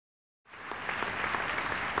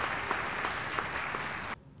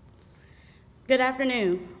Good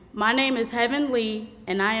afternoon. My name is Heaven Lee,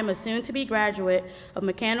 and I am a soon-to-be graduate of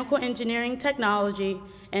Mechanical Engineering Technology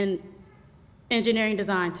and Engineering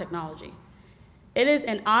Design Technology. It is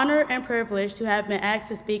an honor and privilege to have been asked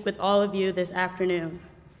to speak with all of you this afternoon.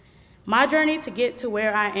 My journey to get to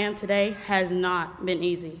where I am today has not been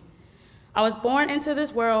easy. I was born into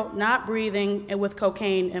this world not breathing and with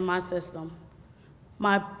cocaine in my system.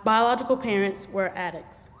 My biological parents were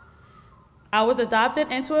addicts. I was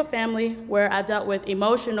adopted into a family where I dealt with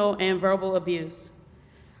emotional and verbal abuse.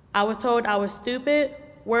 I was told I was stupid,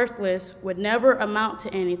 worthless, would never amount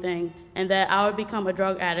to anything, and that I would become a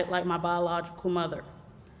drug addict like my biological mother.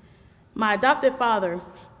 My adopted father,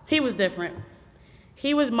 he was different.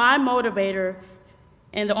 He was my motivator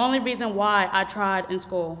and the only reason why I tried in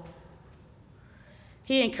school.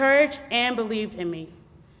 He encouraged and believed in me.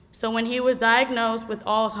 So when he was diagnosed with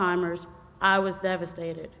Alzheimer's, I was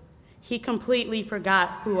devastated. He completely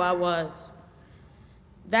forgot who I was.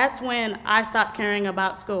 That's when I stopped caring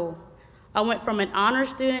about school. I went from an honor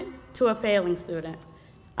student to a failing student.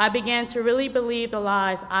 I began to really believe the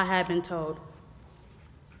lies I had been told.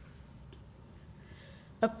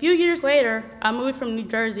 A few years later, I moved from New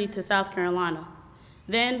Jersey to South Carolina.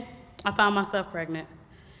 Then I found myself pregnant.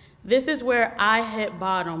 This is where I hit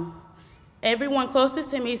bottom. Everyone closest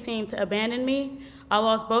to me seemed to abandon me. I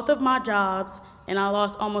lost both of my jobs, and I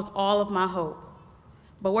lost almost all of my hope.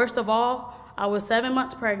 But worst of all, I was 7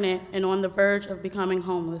 months pregnant and on the verge of becoming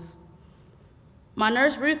homeless. My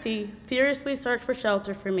nurse, Ruthie, furiously searched for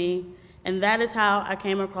shelter for me, and that is how I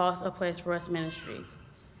came across A Place for Us Ministries.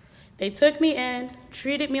 They took me in,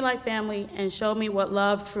 treated me like family, and showed me what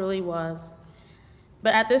love truly was.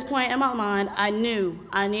 But at this point in my mind, I knew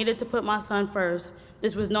I needed to put my son first.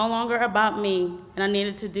 This was no longer about me, and I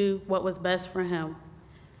needed to do what was best for him.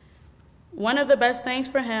 One of the best things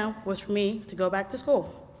for him was for me to go back to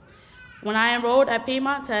school. When I enrolled at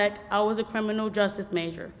Piedmont Tech, I was a criminal justice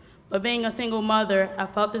major, but being a single mother, I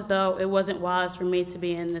felt as though it wasn't wise for me to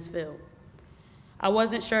be in this field. I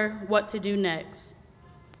wasn't sure what to do next.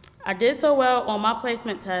 I did so well on my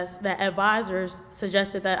placement test that advisors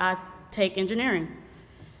suggested that I take engineering.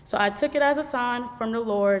 So I took it as a sign from the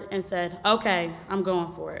Lord and said, okay, I'm going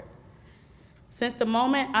for it. Since the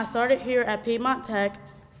moment I started here at Piedmont Tech,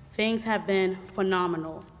 things have been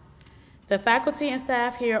phenomenal. The faculty and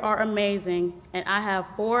staff here are amazing, and I have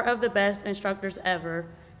 4 of the best instructors ever: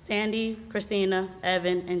 Sandy, Christina,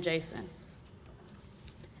 Evan, and Jason.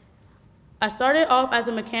 I started off as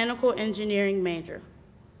a mechanical engineering major.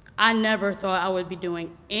 I never thought I would be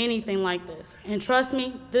doing anything like this. And trust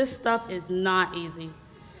me, this stuff is not easy.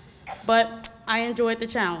 But I enjoyed the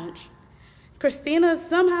challenge. Christina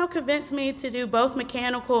somehow convinced me to do both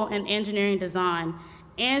mechanical and engineering design,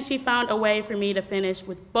 and she found a way for me to finish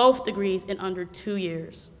with both degrees in under 2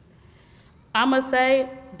 years. I must say,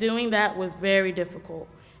 doing that was very difficult.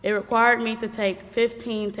 It required me to take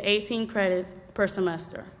 15 to 18 credits per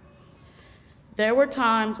semester. There were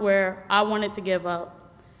times where I wanted to give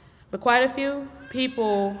up, but quite a few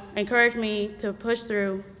people encouraged me to push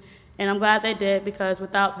through, and I'm glad they did, because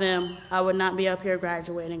without them, I would not be up here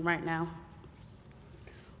graduating right now.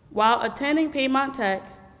 While attending Piedmont Tech,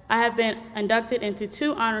 I have been inducted into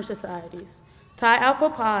 2 honor societies, Psi Alpha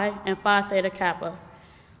Pi and Phi Theta Kappa.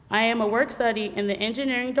 I am a work study in the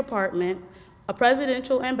engineering department, a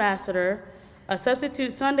presidential ambassador, a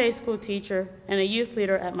substitute Sunday school teacher, and a youth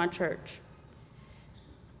leader at my church.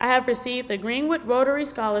 I have received the Greenwood Rotary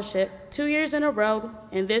Scholarship 2 years in a row,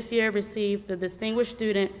 and this year received the Distinguished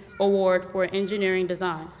Student Award for Engineering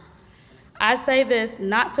Design. I say this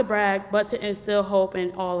not to brag, but to instill hope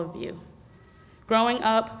in all of you. Growing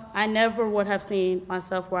up, I never would have seen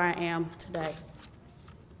myself where I am today.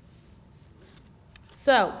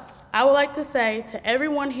 So, I would like to say to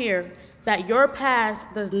everyone here that your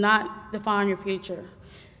past does not define your future.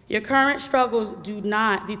 Your current struggles do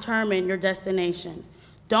not determine your destination.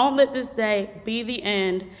 Don't let this day be the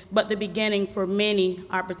end, but the beginning for many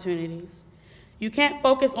opportunities. You can't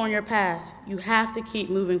focus on your past. You have to keep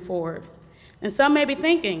moving forward. And some may be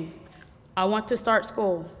thinking, I want to start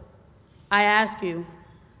school. I ask you,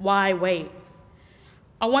 why wait?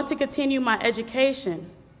 I want to continue my education.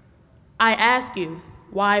 I ask you,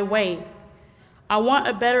 why wait? I want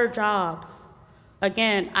a better job.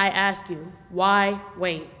 Again, I ask you, why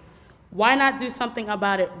wait? Why not do something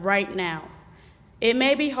about it right now? It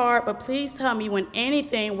may be hard, but please tell me when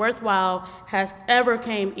anything worthwhile has ever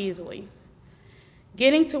came easily.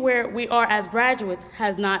 Getting to where we are as graduates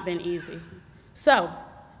has not been easy. So,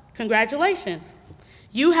 congratulations.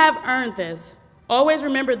 You have earned this. Always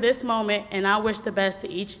remember this moment, and I wish the best to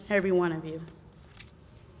each and every one of you.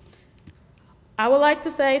 I would like to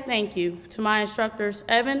say thank you to my instructors,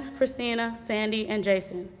 Evan, Christina, Sandy, and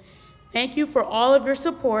Jason. Thank you for all of your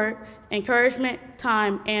support, encouragement,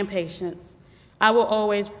 time, and patience. I will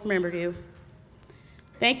always remember you.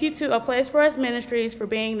 Thank you to A Place for Us Ministries for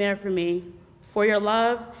being there for me, for your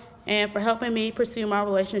love, and for helping me pursue my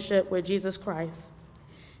relationship with Jesus Christ.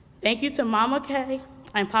 Thank you to Mama Kay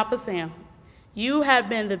and Papa Sam. You have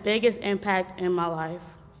been the biggest impact in my life.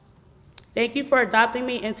 Thank you for adopting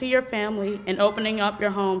me into your family and opening up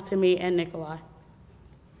your home to me and Nikolai.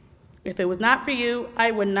 If it was not for you,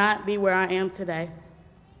 I would not be where I am today.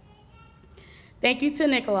 Thank you to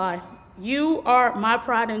Nikolai. You are my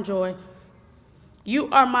pride and joy. You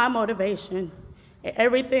are my motivation.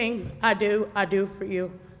 Everything I do for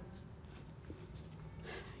you.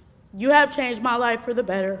 You have changed my life for the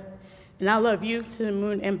better, and I love you to the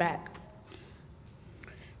moon and back.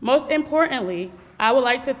 Most importantly, I would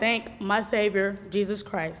like to thank my Savior, Jesus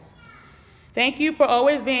Christ. Thank you for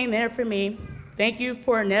always being there for me. Thank you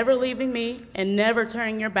for never leaving me and never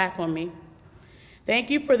turning your back on me.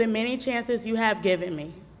 Thank you for the many chances you have given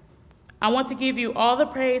me. I want to give you all the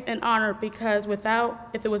praise and honor because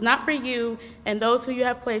if it was not for you and those who you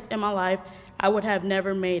have placed in my life, I would have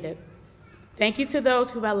never made it. Thank you to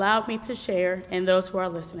those who've allowed me to share and those who are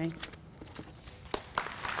listening.